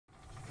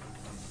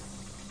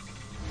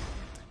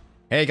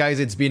Hey guys,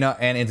 it's Bina,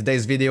 and in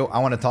today's video I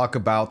want to talk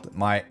about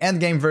my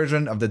endgame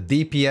version of the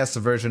DPS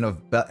version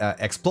of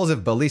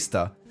Explosive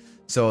Ballista.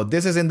 So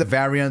this is in the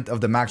variant of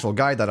the Maxwell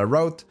guide that I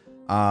wrote.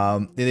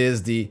 It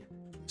is the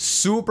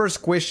super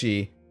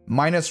squishy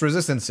minus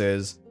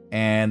resistances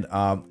and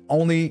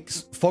only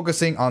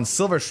focusing on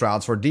Silver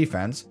Shrouds for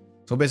defense.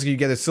 So basically you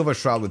get a Silver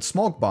Shroud with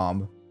Smoke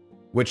Bomb,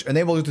 which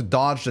enables you to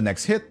dodge the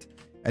next hit.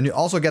 And you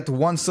also get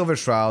one Silver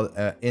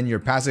Shroud in your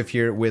passive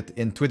here with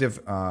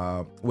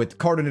with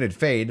Coordinated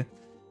Fade,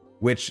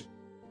 which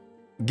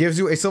gives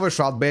you a Silver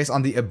Shroud based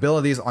on the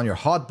abilities on your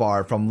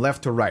hotbar from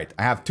left to right.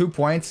 I have 2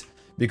 points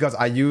because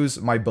I use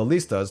my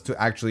Ballistas to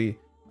actually,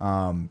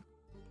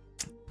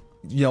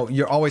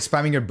 you're always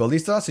spamming your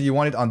Ballista, so you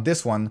want it on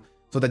this one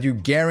so that you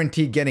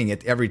guarantee getting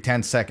it every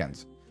 10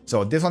 seconds.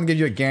 So this one gives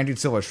you a guaranteed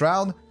Silver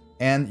Shroud,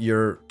 and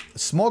your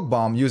Smoke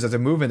Bomb used as a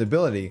movement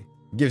ability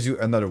gives you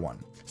another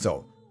one.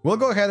 So we'll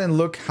go ahead and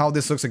look how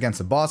this looks against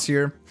the boss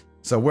here.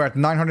 So we're at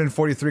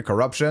 943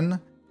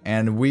 corruption,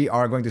 and we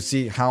are going to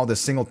see how the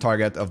single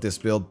target of this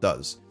build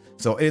does.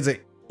 So it is a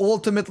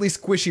ultimately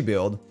squishy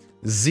build,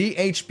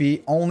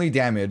 ZHP only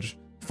damage,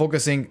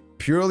 focusing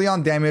purely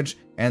on damage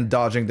and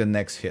dodging the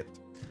next hit.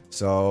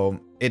 So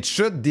it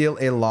should deal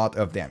a lot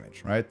of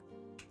damage, right?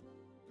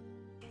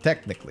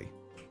 Technically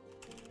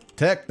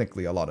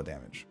a lot of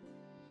damage.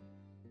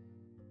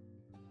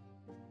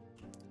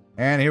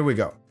 And here we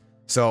go.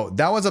 So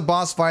that was a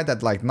boss fight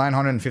at like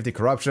 950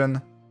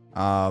 corruption.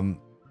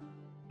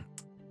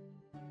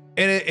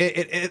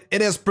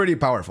 It is pretty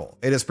powerful.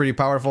 It is pretty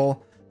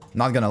powerful.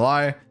 Not gonna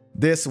lie.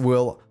 This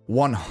will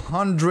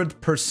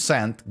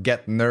 100%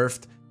 get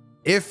nerfed,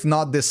 if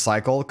not this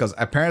cycle, because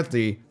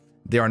apparently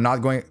they are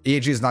not going.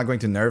 EAG is not going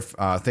to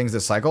nerf things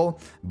this cycle,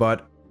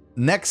 but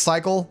next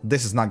cycle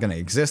this is not gonna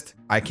exist.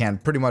 I can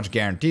pretty much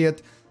guarantee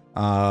it.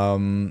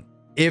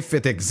 If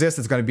it exists,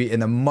 it's gonna be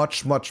in a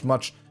much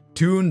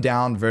tuned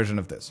down version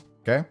of this.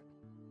 Okay.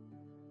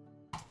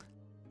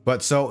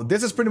 But so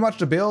this is pretty much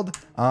the build.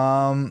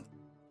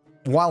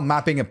 While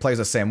mapping, it plays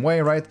the same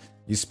way, right?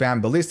 You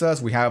spam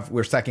Ballistas,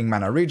 we're stacking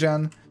mana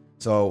regen.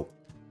 So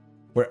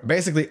we're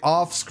basically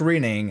off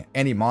screening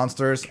any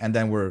monsters, and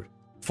then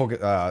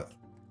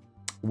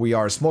we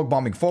are smoke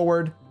bombing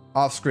forward,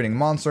 off screening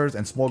monsters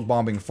and smoke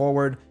bombing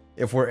forward.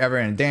 If we're ever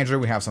in danger,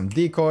 we have some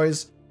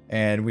decoys,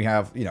 and we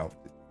have,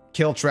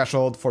 kill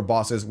threshold for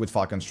bosses with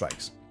Falcon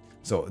Strikes.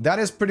 So that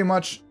is pretty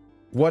much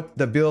what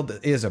the build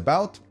is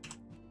about.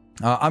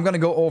 I'm gonna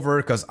go over,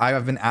 because I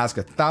have been asked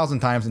 1,000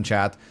 times in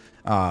chat,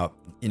 why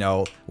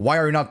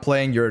are you not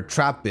playing your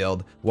trap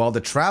build? Well,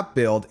 the trap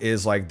build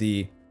is like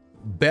the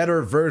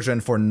better version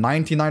for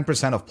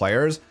 99% of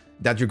players,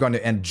 that you're going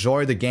to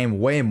enjoy the game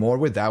way more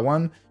with that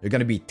one. You're going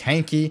to be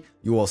tanky.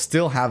 You will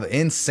still have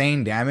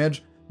insane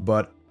damage,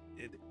 but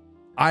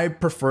I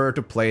prefer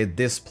to play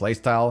this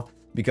playstyle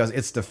because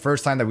it's the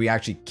first time that we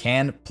actually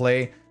can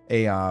play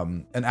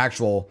an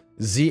actual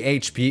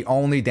ZHP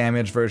only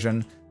damage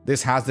version.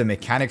 This has the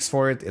mechanics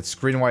for it. It's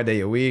screen wide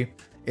AoE.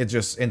 It's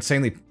just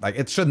insanely, like,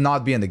 it should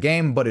not be in the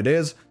game, but it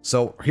is.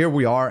 So here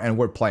we are, and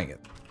we're playing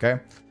it. Okay,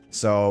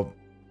 so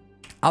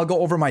I'll go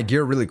over my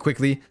gear really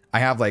quickly. I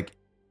have like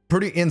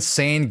pretty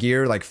insane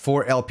gear, like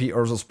 4 LP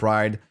Urzel's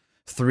Pride,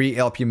 3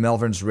 LP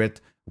Melvin's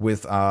Writ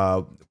with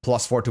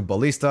 +4 to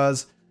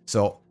Ballistas.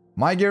 So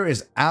my gear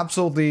is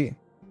absolutely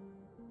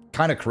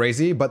kind of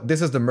crazy, but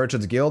this is the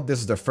Merchants Guild. This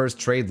is the first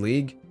trade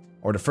league,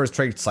 or the first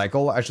trade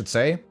cycle, I should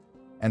say.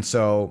 And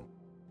so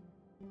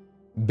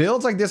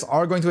builds like this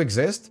are going to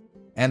exist,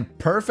 and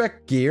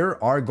perfect gear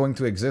are going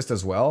to exist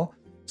as well.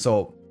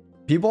 So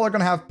people are going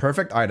to have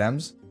perfect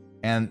items,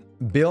 and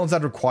builds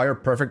that require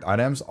perfect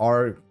items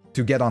are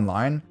to get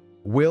online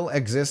will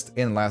exist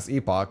in Last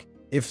Epoch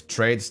if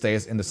trade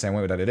stays in the same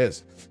way that it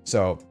is.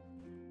 So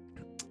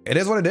it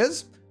is what it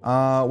is.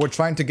 We're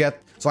trying to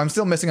get, so I'm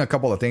still missing a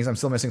couple of things. I'm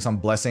still missing some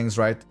blessings,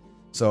 right?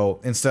 So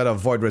instead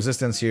of Void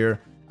Resistance here,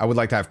 I would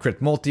like to have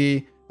Crit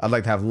Multi. I'd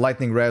like to have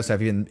Lightning Res,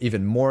 have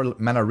even more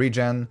mana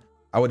regen.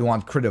 I would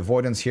want Crit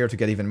Avoidance here to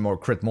get even more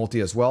Crit Multi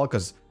as well,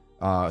 because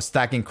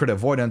stacking Crit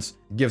Avoidance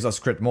gives us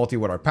Crit Multi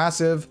with our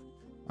passive.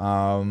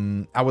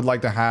 I would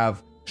like to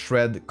have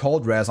Shred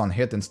Cold Res on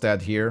hit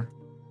instead here.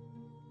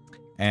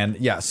 And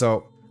yeah,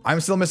 so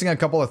I'm still missing a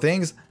couple of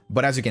things,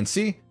 but as you can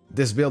see,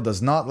 this build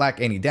does not lack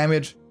any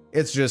damage.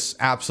 It's just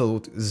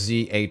absolute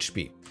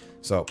ZHP.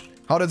 So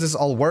how does this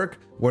all work?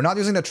 We're not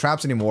using the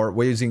traps anymore.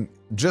 We're using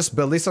just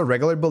Ballista,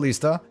 regular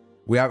Ballista.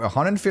 We have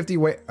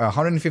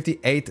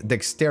 158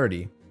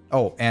 Dexterity.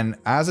 Oh, and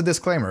as a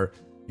disclaimer,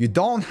 you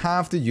don't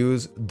have to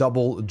use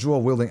double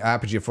dual-wielding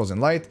Apogee of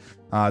Frozen Light.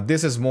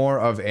 This is more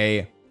of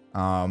a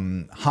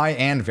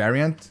high-end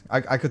variant,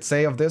 I could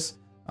say, of this.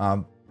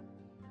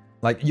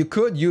 Like, you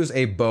could use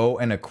a bow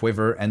and a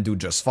quiver and do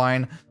just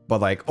fine,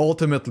 but like,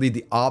 ultimately,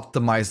 the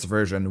optimized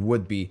version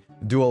would be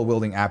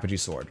dual-wielding Apogee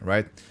Sword,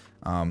 right?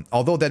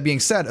 Although, that being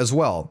said, as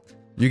well,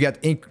 you get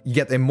a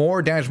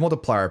more damage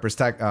multiplier per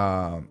stack.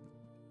 You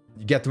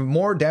get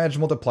more damage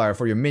multiplier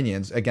for your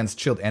minions against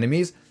chilled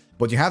enemies,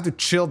 but you have to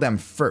chill them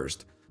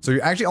first. So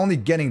you're actually only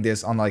getting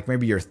this on like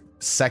maybe your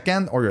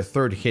second or your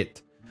third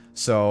hit.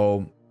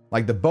 So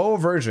like the bow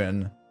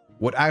version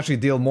would actually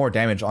deal more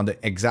damage on the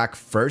exact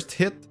first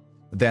hit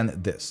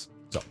than this.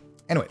 So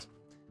anyways,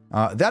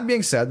 that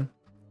being said,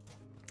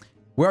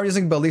 we are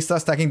using Ballista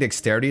stacking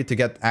Dexterity to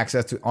get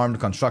access to armed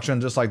construction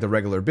just like the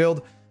regular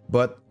build,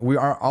 but we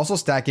are also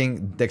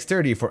stacking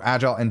Dexterity for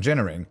Agile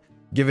Engineering,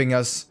 giving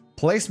us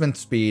placement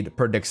speed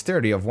per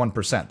Dexterity of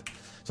 1%.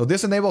 So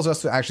this enables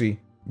us to actually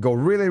go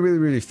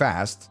really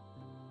fast.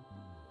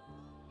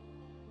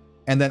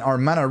 And then our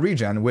mana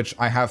regen, which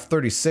I have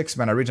 36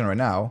 mana regen right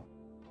now,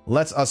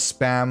 lets us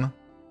spam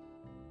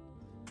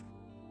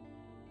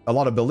a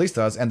lot of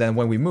Ballistas, and then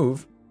when we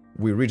move,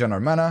 we regen our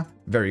mana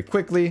very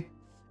quickly.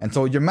 And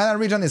so your mana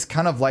regen is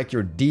kind of like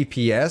your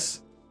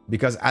DPS,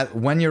 because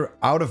when you're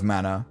out of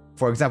mana,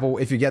 for example,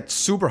 if you get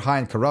super high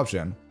in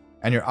corruption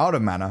and you're out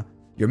of mana,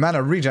 your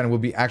mana regen will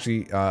be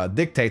actually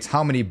dictates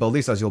how many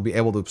Ballistas you'll be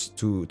able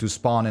to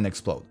spawn and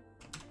explode.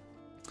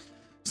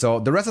 So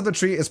the rest of the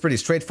tree is pretty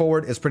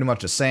straightforward. It's pretty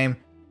much the same,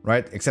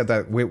 right? Except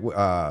that we're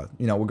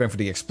going for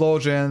the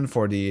explosion,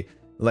 for the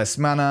less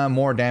mana,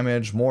 more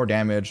damage,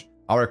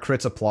 our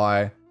crits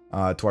apply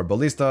to our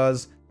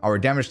Ballistas, our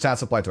damage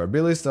stats apply to our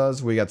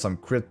Ballistas, we get some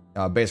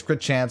base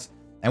crit chance,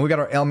 and we got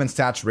our element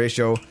stats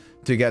ratio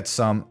to get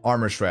some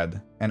armor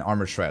shred and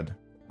armor shred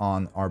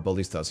on our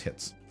Ballistas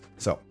hits.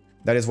 So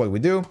that is what we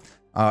do.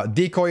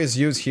 Decoy is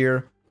used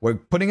here. We're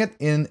putting it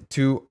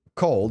into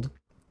cold.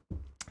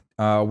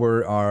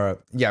 We're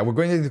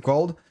going into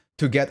cold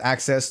to get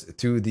access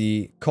to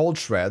the cold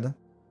shred.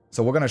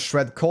 So we're gonna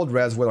shred cold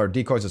res with our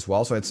decoys as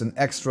well. So it's an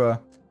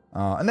extra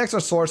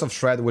source of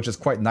shred, which is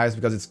quite nice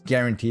because it's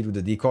guaranteed with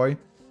the decoy.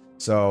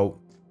 So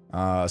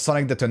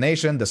sonic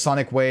detonation, the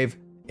sonic wave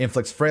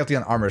inflicts frailty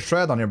and armor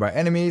shred on nearby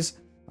enemies.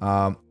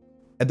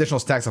 Additional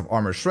stacks of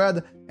armor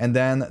shred, and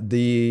then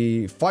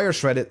the fire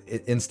shred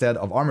instead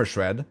of armor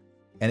shred.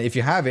 And if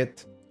you have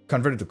it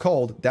converted to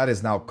cold, that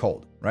is now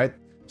cold, right?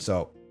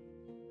 So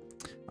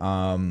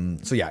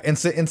yeah,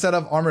 instead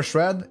of armor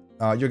shred,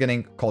 you're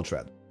getting cold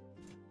shred.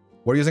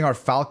 We're using our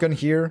falcon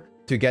here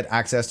to get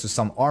access to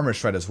some armor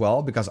shred as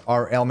well, because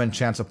our element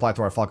chance apply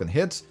to our falcon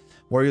hits.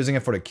 We're using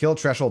it for the kill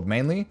threshold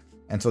mainly,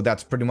 and so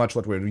that's pretty much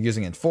what we're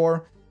using it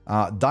for.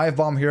 Dive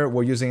bomb here,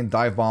 we're using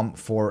dive bomb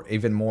for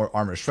even more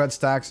armor shred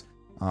stacks.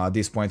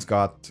 These points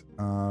got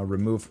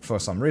removed for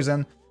some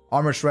reason.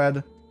 Armor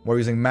shred, we're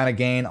using mana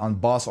gain on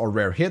boss or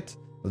rare hit.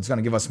 It's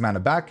gonna give us mana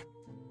back.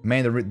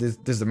 This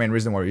is the main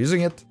reason why we're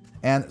using it.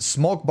 And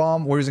smoke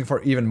bomb, we're using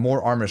for even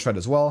more armor shred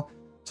as well.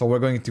 So we're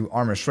going to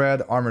armor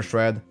shred,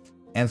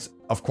 and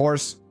of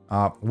course,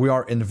 we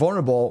are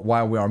invulnerable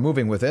while we are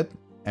moving with it,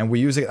 and we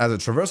use it as a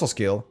traversal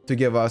skill to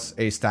give us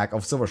a stack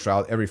of Silver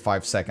Shroud every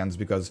 5 seconds,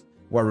 because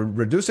we're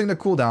reducing the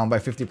cooldown by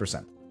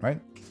 50%, right?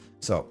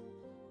 So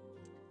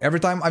every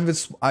time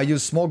I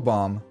use smoke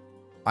bomb,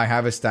 I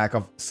have a stack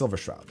of Silver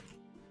Shroud.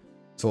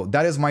 So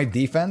that is my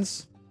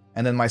defense,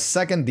 and then my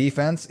second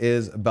defense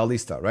is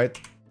Ballista, right?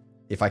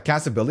 If I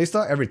cast a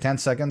Ballista, every 10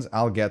 seconds,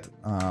 I'll get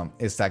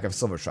a stack of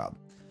Silver Shroud.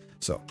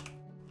 So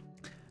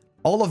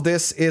all of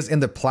this is in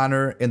the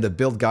planner, in the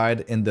build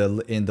guide, in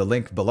the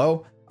link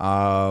below.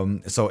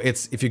 So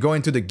if you go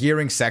into the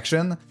gearing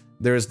section,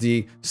 there's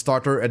the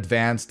starter,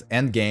 advanced,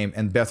 endgame,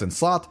 and best in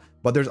slot,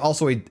 but there's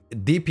also a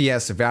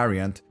DPS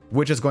variant,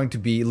 which is going to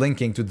be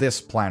linking to this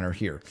planner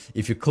here.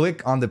 If you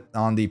click on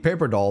the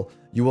paper doll,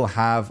 you will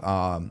have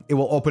it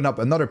will open up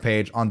another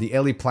page on the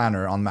LE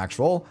planner on max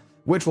roll,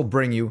 which will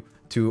bring you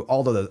to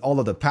all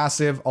of the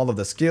passive, all of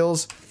the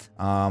skills,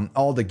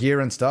 all the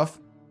gear and stuff.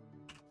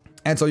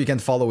 And so you can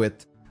follow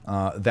it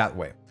that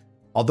way.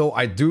 Although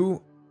I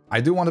do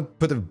want to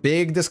put a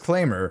big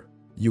disclaimer: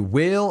 you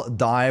will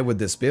die with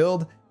this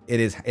build.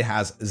 It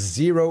has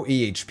 0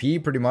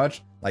 EHP pretty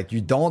much. Like,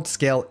 you don't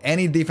scale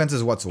any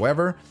defenses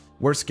whatsoever.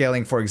 We're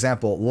scaling, for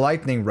example,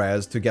 lightning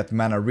res to get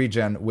mana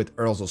regen with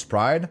Urza's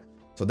Pride.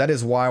 So that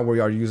is why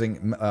we are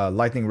using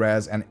lightning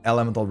res and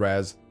elemental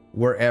res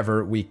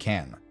wherever we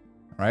can,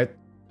 right?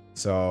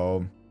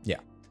 So yeah.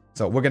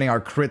 So we're getting our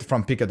crit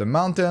from Peak of the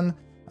Mountain.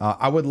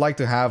 I would like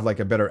to have like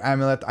a better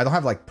amulet. I don't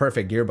have like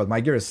perfect gear, but my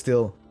gear is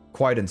still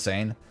quite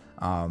insane.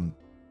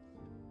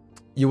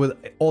 You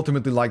would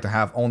ultimately like to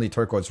have only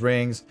turquoise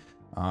rings.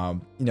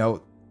 You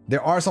know,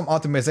 there are some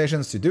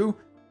optimizations to do,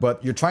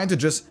 but you're trying to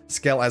just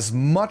scale as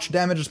much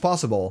damage as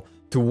possible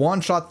to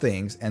one-shot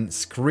things and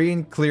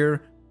screen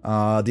clear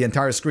the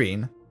entire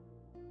screen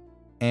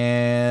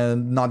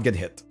and not get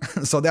hit.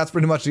 So that's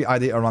pretty much the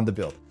idea around the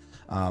build.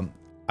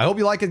 I hope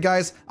you like it,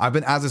 guys. I've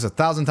been asked this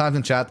 1,000 times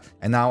in chat,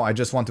 and now I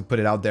just want to put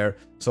it out there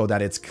so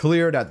that it's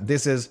clear that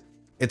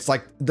it's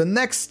like the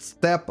next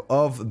step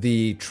of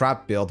the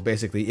trap build,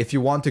 basically, if you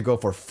want to go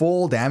for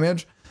full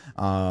damage.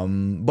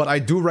 But I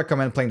do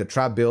recommend playing the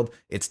trap build.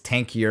 It's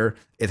tankier.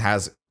 It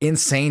has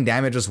insane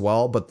damage as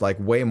well, but like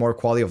way more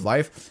quality of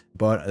life.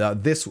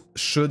 But this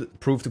should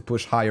prove to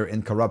push higher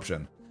in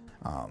corruption.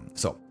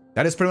 So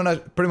that is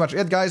pretty much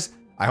it, guys.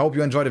 I hope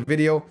you enjoyed the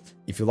video.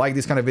 If you like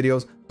these kind of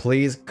videos,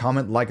 please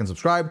comment, like, and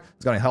subscribe.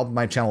 It's going to help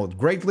my channel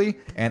greatly,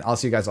 and I'll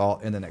see you guys all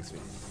in the next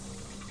video.